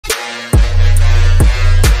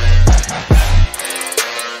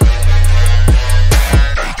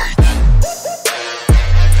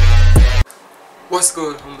What's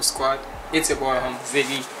good, Humble Squad? It's your boy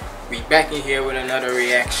HumbleZiggy. We back in here with another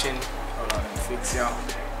reaction. Hold on, let me fix y'all.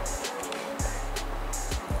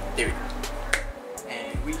 There we go.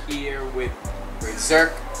 And we here with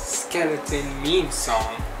Berserk skeleton meme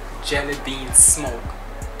song, Jellybean Smoke,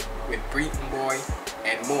 with Breetonboi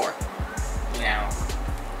and more. Now,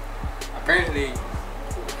 apparently,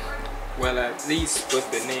 well, at least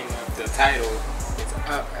with the name of the title, it's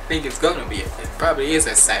up. I think it's gonna be. It probably is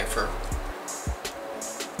a cipher.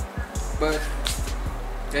 But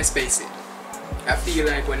let's face it, I feel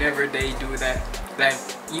like whenever they do that, like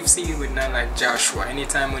you've seen with none like Joshua,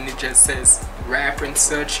 anytime when it just says rap and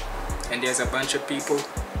such, and there's a bunch of people,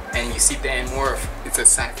 and you see the and more, it's a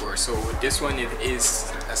cipher. So with this one, it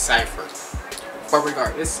is a cipher. But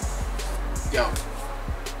regardless, yo,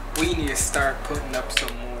 we need to start putting up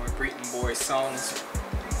some more Breetonboi songs.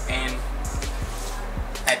 And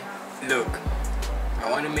look,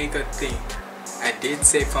 I want to make a thing. I did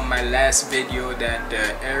say from my last video that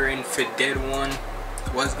the Aaron Fidel one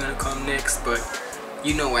was gonna come next, but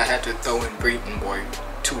you know I had to throw in Breetonboi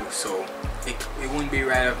too, so it wouldn't be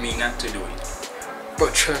right of me not to do it.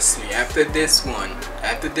 But trust me, after this one,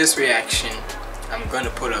 after this reaction, I'm gonna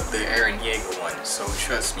put up the Aaron Yeager one, so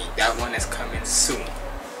trust me, that one is coming soon.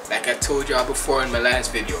 Like I told y'all before in my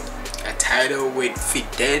last video, a title with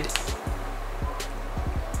Fidel,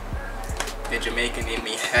 the Jamaican in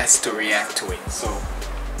me has to react to it, so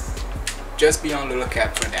just be on the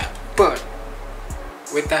lookout for that. But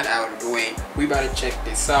with that out of the way, we about to check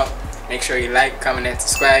this out. Make sure you like, comment, and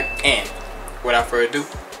subscribe, and without further ado,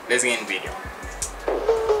 let's get in the video.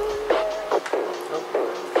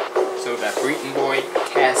 So we got Breetonboi,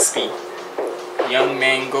 Cashapp, Young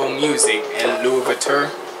Mango Music, and Louis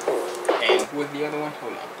Vuitton, and what's the other one?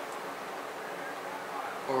 Hold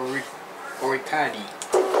on. Oricadi.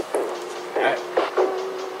 Alright,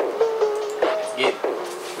 let's get it.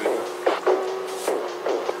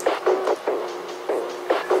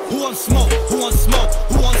 Who want smoke? Who want smoke?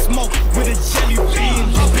 Who want smoke with a jelly bean?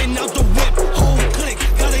 Hopping out the whip, whole click,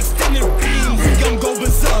 got extended beam. We gon' go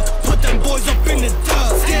berserk, put them boys up in the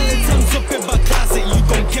dirt. Skeletons up in my closet, you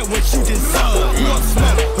gon' get what you deserve. Who want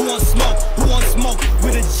smoke? Who want smoke? Who want smoke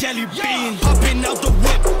with a jelly bean? Hopping out the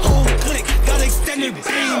whip, whole click, got extended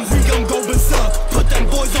beam. We gon' go berserk, put them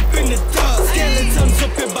boys up in the dirt. Skeletons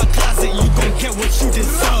up in my closet, you gon' get what you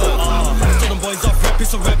deserve. So them boys off rap,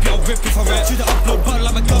 it's a rap, yo, rip if I rap. To the upload button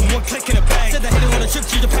like a gun, one click in the bag. Said they hit it on a trip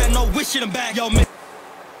to Japan, no wishing them back, yo, man.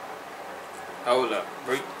 Hold up,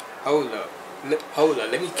 hold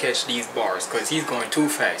up, let me catch these bars, cause he's going too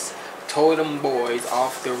fast. Told them boys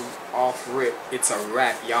off rip, it's a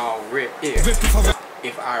rap, y'all rip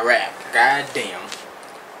if I rap, goddamn.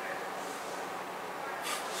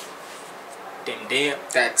 Damn,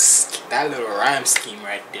 that little rhyme scheme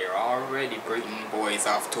right there. Already Breetonboi is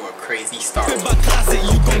off to a crazy start. In my closet,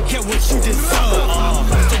 you gon' get what you deserve.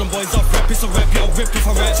 So them boys off rap, it's a rap, yo, rip if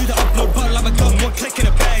I rap. To the upload button like a gun, one click in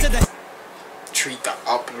the bag. Treat the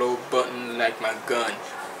upload button like my gun.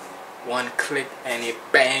 One click and it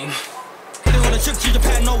bang. Hit it on a trip to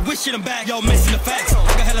Japan, no wishing them back. Yo, missing the facts. I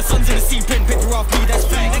got hella sons in the scene, print paper off me, that's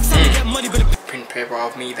fact. Next time you get money, but print paper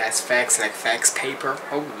off me, that's facts, like fax paper.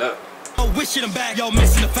 Hold up. Oh, wishing them back, yo,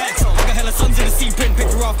 missing the facts. I got hella sons in the scene, print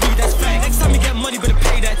picture off me, that's fact. Next time you get money, better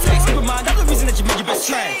pay that tax. Keep in mind, that's the reason that you made your best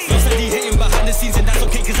track. You said he hating behind the scenes, and that's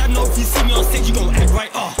okay, cause I know if you see me on stage, you gon' act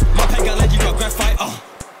right, my pen got lead, you got graphite,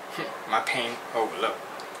 My pain, hold up.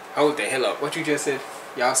 Hold the hell up. What you just said?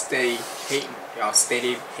 Y'all steady hating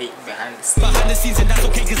behind the scenes. Behind the scenes, and that's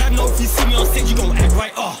okay, cause I know if you see me on stage, you gon' act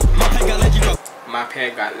right, my pen got lead,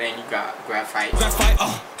 you got graphite. Graphite,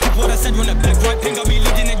 what I said, run it back right. Pen got me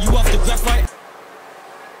leading and you off the graphite.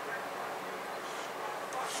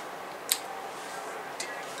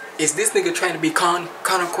 Is this nigga trying to be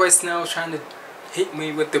Conquest now? Trying to hit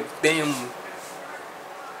me with the damn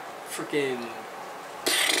freaking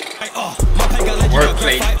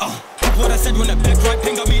wordplay. What I said, run it back right.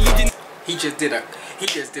 Pen got me leading. He just did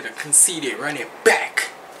a conceited run it back.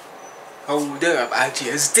 Hold up, I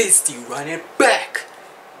just dissed you, run it back.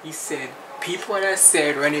 He said, people that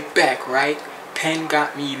said run it back, right? Pen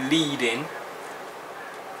got me leading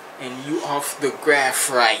and you off the graph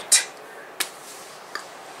right.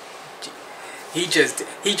 He just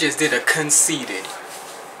did a conceited.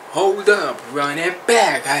 Hold up, run it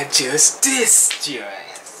back, I just dissed your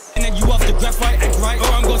ass. And then you off the graph right, act right, or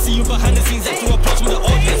I'm gonna see you behind the scenes, act to approach with the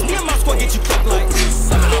audience. Me and my squad get you clapped like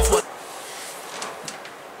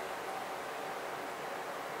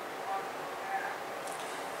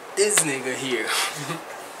this nigga here.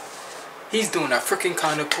 He's doing a freaking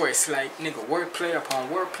conquest, like nigga, wordplay upon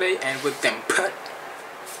wordplay, and with them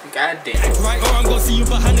Goddamn. Right, or I'm gonna see you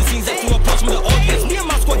behind the scenes after approach with the audience. Me and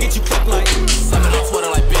my squad get you clapped like. Summon on Twitter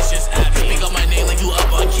like bitches at me. Speak up my name like you up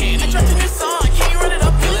uncanny. I dropped a new song, can you run it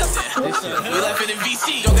up? Listen, we laughing in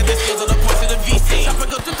VC. Don't get the skills on the points of the VC. Chopper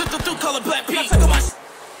go call it black pink.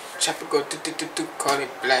 Chopper go call it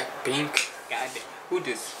black pink. Goddamn. Who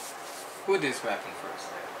this rapping first?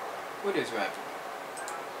 Who this rapping?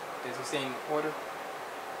 Does it say in order?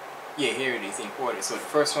 Yeah, here it is in order. So the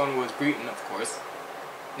first one was Breeton, of course.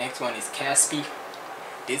 Next one is Cashapp.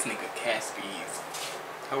 This nigga Cashapp is.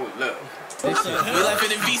 Hold up. We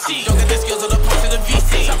laughing in VC. Don't get the skills on the points of the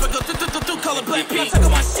VC. Chopper go call it black pink. Talk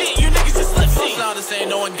my shit, you niggas just left me. Now the same,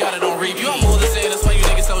 no one got it on review. I'm all the same, that's why you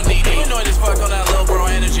niggas so needy. You annoyed as fuck on that little bro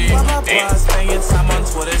energy. Damn. Spending time on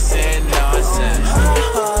Twitter saying nonsense.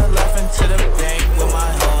 Laughing to the bank with my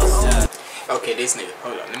whole set. Okay, this nigga.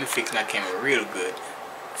 Hold on. Let me fix my camera real good.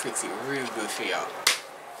 Fix it real good for y'all.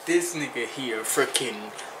 This nigga here freaking.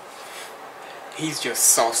 He's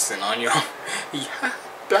just saucing on y'all. He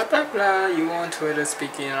blah blah blah. You on Twitter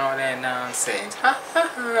speaking all that nonsense. Ha ha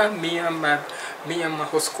ha. Me and my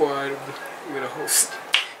whole squad with a host.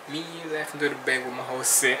 Me laughing to the back with my whole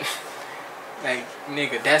set. Like,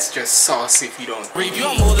 nigga, that's just sauce if you don't. Review,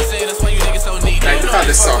 I'm all the same, that's why you niggas so needy. Like, look how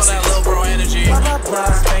the sauce is.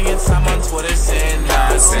 Spending time on Twitter saying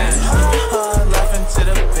nonsense. Laughing to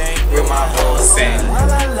the bank with my whole set.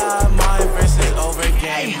 My verses over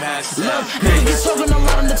game master. Look, niggas talking a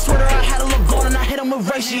lot on the Twitter. I had a look on and I hit him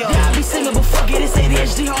with ratio. Yeah, I be singing, but fuck it, it's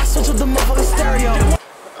ADHD. How I switch with the motherfucking stereo.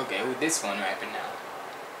 Okay, who this one rapping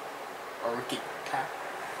now? Or Ricky Pop?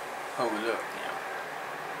 Hold up now.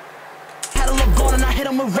 Had a look on and I hit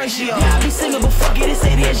him with ratio. Yeah, I be singing, but fuck it, it's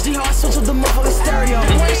ADHD. How I switch with the motherfucking stereo.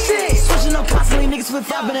 Shit, switching up constantly, niggas flip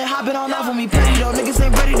flopping and hopping on off on me. Petty though, niggas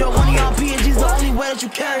ain't ready though. One of y'all PNG's the only way that you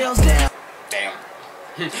carry us down. Damn.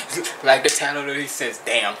 Like the title literally says,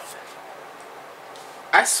 damn.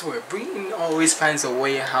 I swear, Breeton always finds a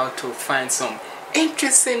way how to find some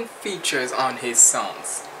interesting features on his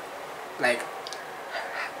songs. Like,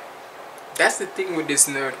 that's the thing with this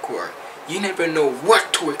nerdcore. You never know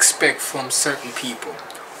what to expect from certain people.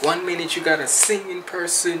 1 minute you got a singing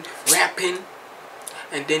person rapping,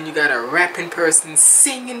 and then you got a rapping person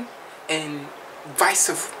singing, and vice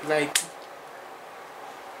versa. Like,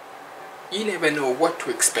 you never know what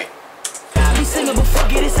to expect. I be singing, but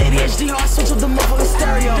fuck it, it's ADHD. How I switch with the motherfucking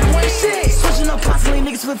stereo. Shit, switching up constantly,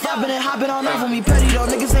 niggas flip flopping and hopping on off on me. Petty though,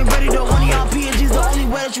 niggas ain't ready though. One of y'all PNG's the only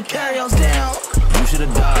way that you carry us down. You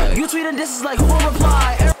should've died. You tweeting this is like who will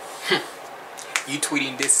reply? You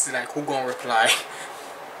tweeting this is like who gonna reply?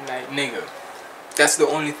 Like, nigga, that's the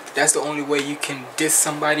only way you can diss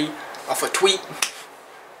somebody off a tweet.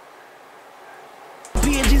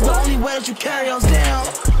 PNG's the only way that you carry us down.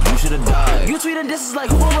 You should've died. You tweeting this is like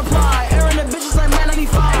who will reply? Aaron the bitches like man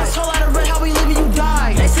 95. It's a whole lot of red, how we leaving you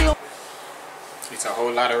die? They say it's a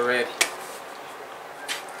whole lot of red.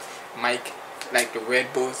 Mike, like the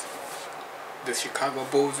Red Bulls, the Chicago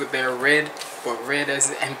Bulls with their red, but red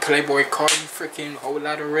as and Playboy Cardi, freaking whole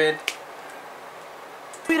lot of red.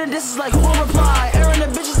 tweeting this is like who will reply? Aaron the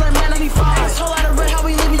bitches like man 95. It's a whole lot of red, how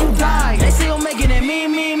we leaving you die? They say I'm making it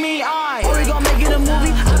me, I. Or we gon' make it a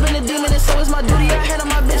movie. I've been a demon and so is my duty. I had on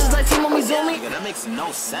my bitches like Team Zoomy. That makes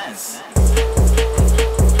no sense.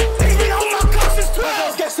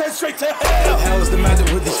 Get sent straight to hell. Hell is the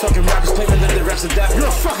matter with these fucking rappers claiming that the raps are death. You're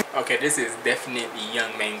a fucking. Okay, this is definitely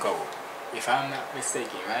Young Mango. If I'm not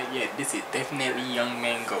mistaken, right? Yeah, this is definitely Young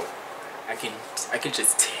Mango. I can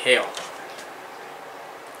just tell.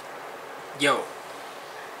 Yo,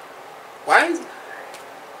 I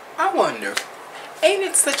wonder, ain't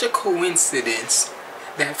it such a coincidence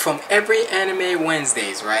that from every Anime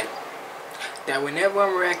Wednesdays, right, that whenever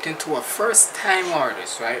I'm reacting to a first time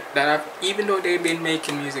artist, right, that even though they've been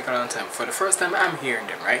making music a long time, for the first time I'm hearing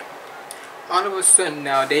them, right, all of a sudden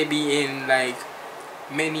now they be in like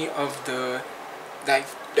many of the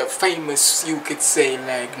famous, you could say,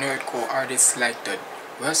 like nerdcore artists like the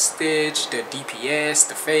Rustage, the DPS,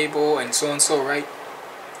 the Fable, and so and so, right?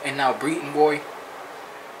 And now Breeton Boy.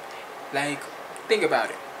 Like, think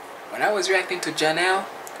about it. When I was reacting to Janelle,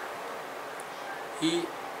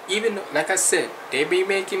 even like I said, they be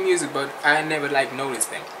making music, but I never like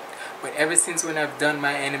noticed them. But ever since when I've done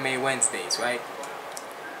my Anime Wednesdays, right?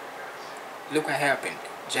 Look what happened.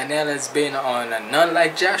 Janelle has been on a None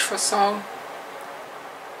Like Joshua song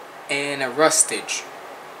and a Rustage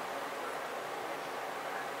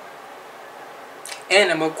and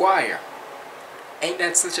a Maguire. Ain't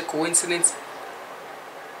that such a coincidence?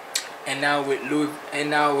 And now with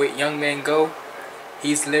Young Mango,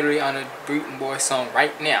 he's literally on a Breeton Boy song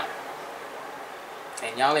right now.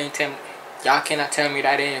 And y'all ain't Y'all cannot tell me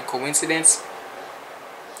that ain't a coincidence.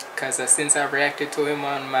 Cause since I reacted to him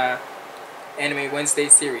on my Anime Wednesday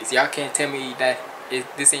series, y'all can't tell me that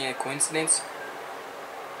this ain't a coincidence.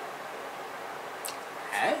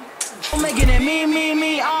 I'm making it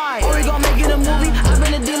me, alright. Or we gon' make it a movie. I've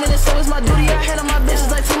been a demon and so is my duty. I handle my bitches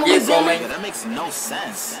like Timo yeah, go, man. That makes no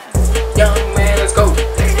sense. Young man, let's go.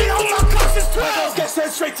 Get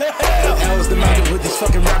sent straight to hell. I was the mountain with these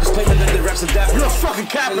fucking rappers claiming that the raps are death. You're a fucking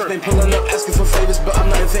capper. They pulling up asking for favors, but I'm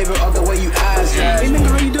not in favor of the way you eyes. Hey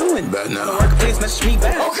nigga, how you doing? Bad now. Work, please message me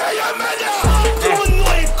back. Okay, I'm mad now. You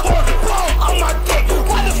annoying cornball on my dick.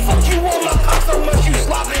 Why the fuck you want my cock so much you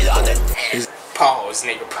sloppy on the dick? Pause,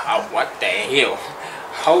 nigga. What the hell?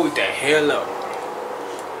 Hold the hell up.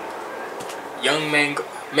 Young mango,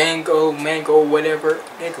 whatever.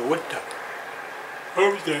 Nigga, what the?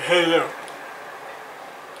 Hold the hell up.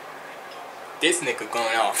 This nigga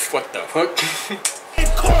going off. What the fuck?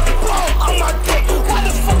 On my dick. Why the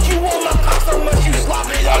fuck you want my cock so much you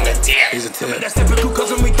sloppy on the dick? He's a tip. That's typical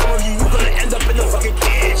cause when we come of you, you gonna end up in the fucking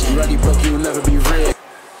ditch. You already broke, you will never be rich.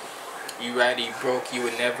 You already broke, you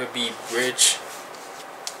would never be rich.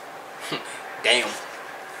 Damn.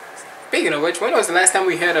 Speaking of which, when was the last time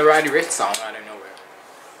we heard a Roddy Ricch song out of nowhere?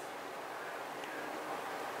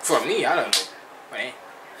 For me, I don't know. But hey,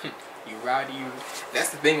 you Roddy, that's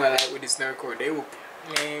the thing I like with this nerdcore. They will,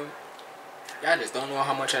 man, y'all just don't know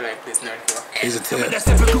how much I like this nerdcore. He's a tip. That's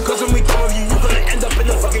typical cause when we come of you, you gonna end up in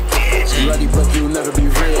the fucking ditch. You already broke, you will never be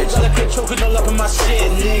rich. Gotta quit choking all up in my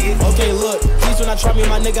shit, nigga. Okay, look, please when I try me,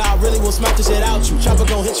 my nigga, I really will smack the shit out you. Chopper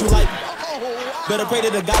gon' hit you like. Better pray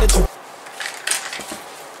to the God that you.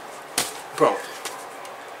 Bro.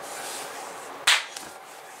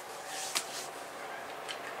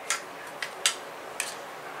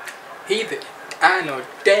 I know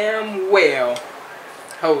damn well.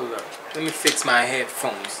 Hold up. Let me fix my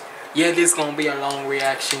headphones. Yeah, this gonna be a long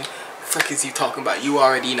reaction. Fuck is you talking about? You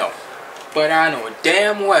already know. But I know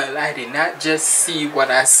damn well I did not just see what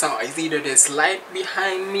I saw. It's either this light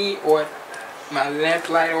behind me or my lamp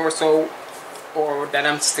light or so, or that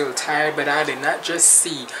I'm still tired, but I did not just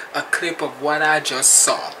see a clip of what I just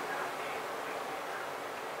saw.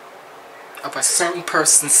 Of a certain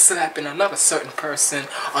person slapping another certain person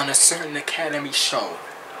on a certain Academy show.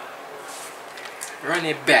 Run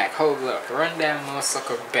it back, hold up, run that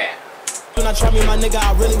motherfucker back. When I try me, my nigga,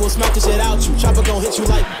 I really will smack the shit out you. Chopper gon' hit you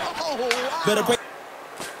like. Better pray.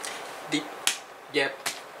 Yep.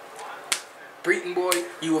 Breeton boy,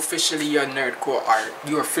 you officially a nerdcore art.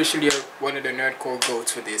 You officially one of the nerdcore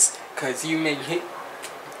goats for this. Cause you may hit.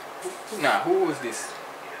 Nah, who was this?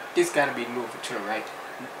 This gotta be Louverture, right?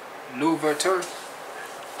 Louverture.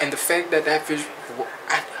 And the fact that that fish,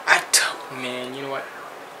 man, you know what?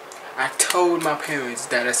 I told my parents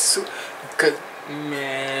that cause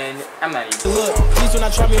man, I'm not even. Look, please when I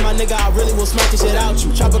try me, my nigga, I really will smack the shit out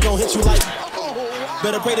you. Chopper gon' hit you like.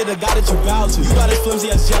 Better pray to the God that you bow to. You got as flimsy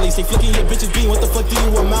as jelly. Stay flicking your bitches bean. What the fuck do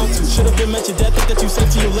you amount to? Should've been mentioned death. Think that you sent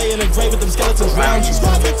to you. Lay in a grave with them skeletons round you.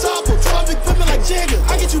 Private taco, traffic pimpin' like Jigga.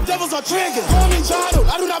 I get you devils on triggers. Call me John,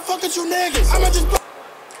 I do not fuck with you niggas. I'ma just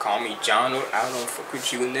call me John. I don't fuck with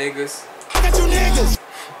you niggas. I got you niggas.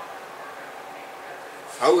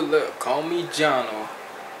 Hold up, call me John.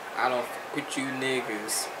 I don't fuck with you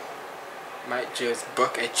niggas. Might just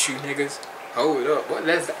buck at you niggas. Hold up, what?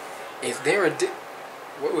 Is there a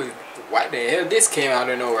what was? Why the hell this came out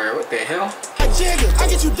of nowhere? What the hell? I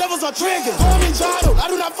get you devils on triggers. Call me John, I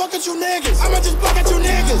do not fuck with you niggas. I'ma just buck at you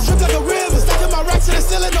niggas. Trip like a river, stacking my racks to the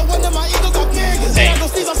ceiling. No wonder my ego got niggas. I go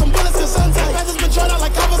sneeze on some bullets in sunset. Man's been drawn out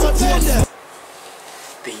like covers on tender.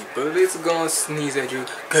 The bullets gonna sneeze at you.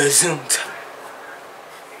 Gazoom.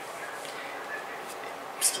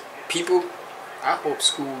 People, I hope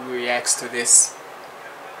school reacts to this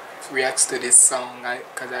song,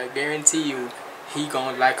 cause I guarantee you he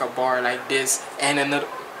gonna like a bar like this and another.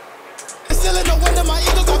 No wonder my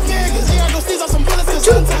ego got niggas. I go sneeze on some bullets in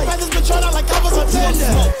sunset. Man's been drawn out like covers on tender.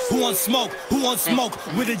 Who wants smoke? Who wants smoke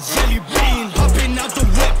with a jelly bean? Hopping out the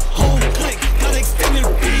whip, whole click, got extended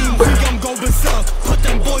beam. We gon' go berserk, put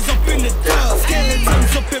them boys up in the dirt.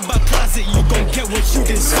 Skeletons up in my closet, you gon' get what you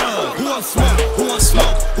deserve. Who wants smoke? Who wants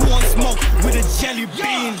smoke? Who wants smoke with a jelly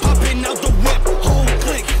bean? Hopping out the whip, whole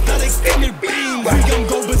click, got extended beam. We gon'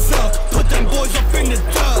 go berserk, put them boys up in the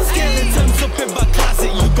dirt. Skeletons up in my closet,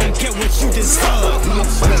 you gon' get what you deserve. Who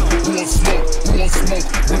wants smoke? Who wants smoke? Who wants smoke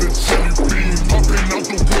with a jelly bean? Popping out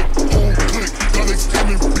the whip, whole click, got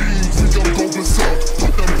extended beams. We gon' go berserk,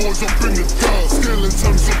 put them boys up in the dirt.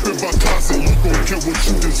 Skeletons up in my closet, you gon' get what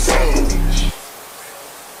you deserve.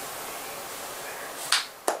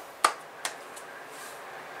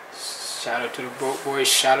 Shout out to the broke boys.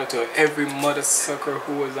 Shout out to every mother sucker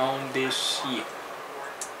who was on this shit.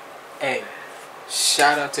 Hey,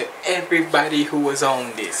 shout out to everybody who was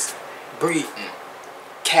on this. Breeton,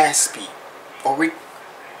 Caspi,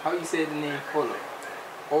 how you say the name? Hold up.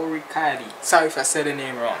 Oricadi. Sorry if I said the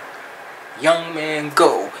name wrong. Young Man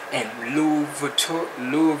Go and Lou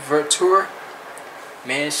Vertour.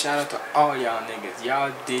 Man, shout out to all y'all niggas.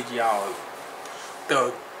 Y'all did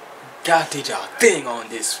y'all thing on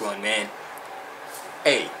this one, man.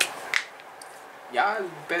 Hey, y'all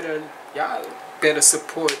better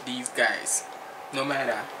support these guys, no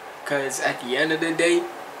matter, cause at the end of the day,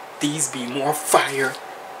 these be more fire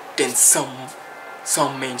than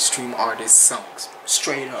some mainstream artist songs.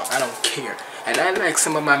 Straight up, I don't care. And I like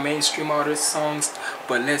some of my mainstream artist songs,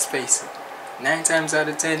 but let's face it, 9 times out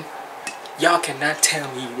of 10, y'all cannot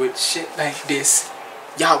tell me with shit like this,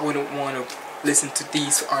 y'all wouldn't want to listen to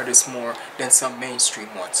these artists more than some mainstream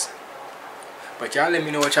ones. But y'all let me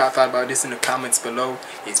know what y'all thought about this in the comments below.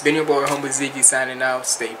 It's been your boy HumbleZiggy signing out.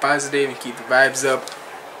 Stay positive and keep the vibes up.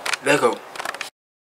 Let go.